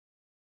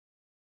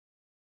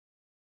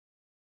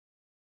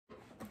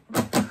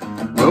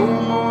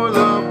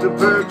to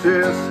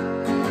purchase.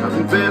 I've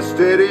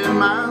invested in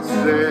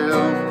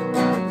myself.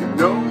 You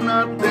know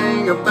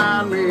nothing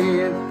about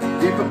me.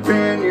 Keep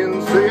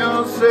opinions to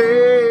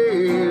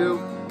yourself.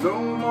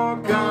 No more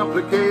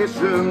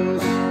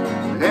complications.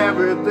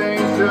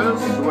 Everything's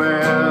just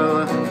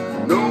swell.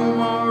 No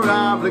more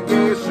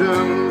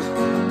obligations.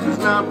 There's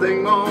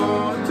nothing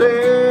more to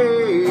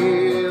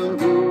tell.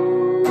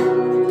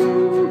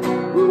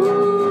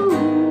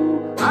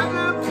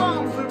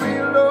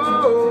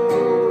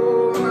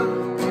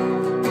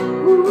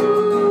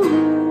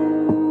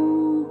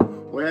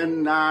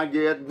 When I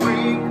get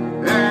weak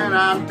and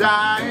I'm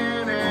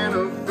dying and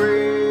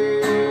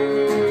afraid,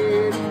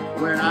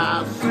 when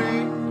I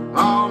sleep,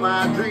 all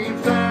my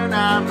dreams turn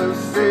out the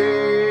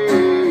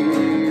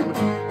same.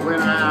 When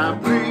I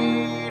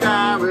bleed,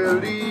 I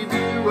relieve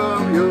you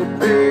of your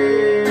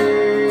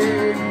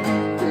pain.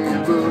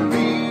 Can't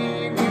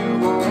believe you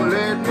won't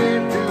let me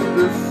do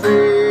the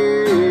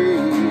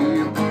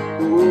same.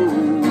 Oh.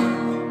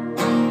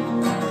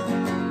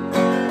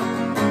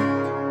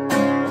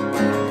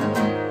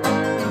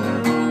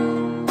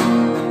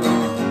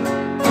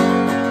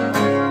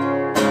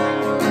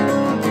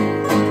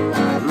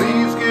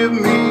 Give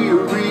me a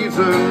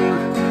reason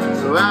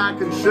so I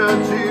can shut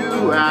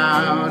you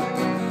out.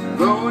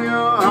 Though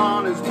your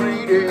heart is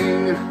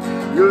bleeding,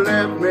 you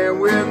left me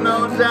with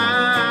no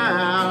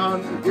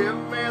doubt. Give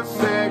me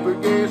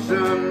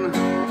segregation,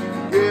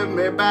 give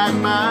me back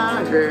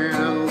my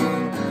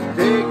health.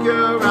 Take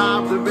your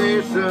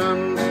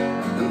observations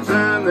and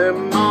turn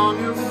them on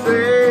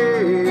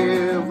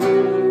yourself.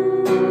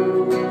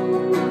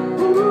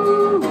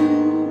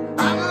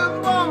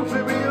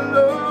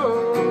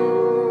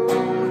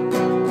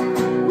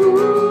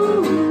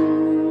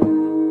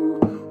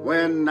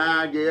 When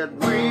I get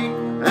weak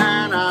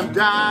and I'm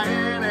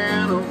dying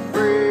and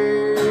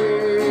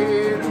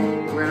afraid,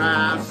 when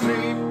I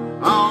sleep,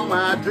 all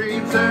my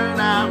dreams turn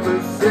out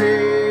the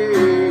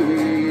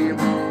same.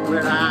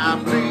 When I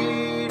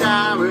bleed,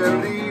 I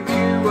relieve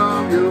you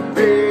of your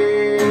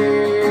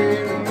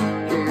pain.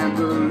 Can't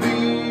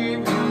believe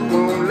you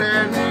won't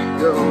let me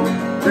go.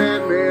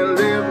 Let me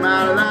live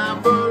my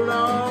life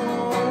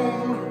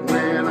alone.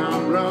 When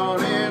I'm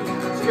running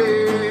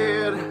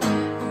scared,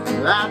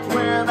 that's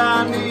when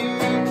I need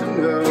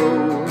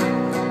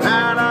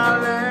that I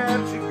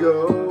let you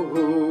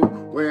go.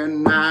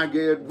 When I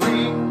get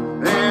weak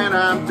and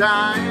I'm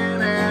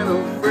dying and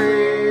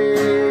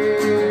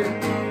afraid,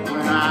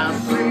 when I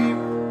sleep,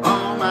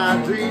 all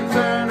my dreams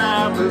turn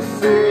out the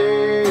same.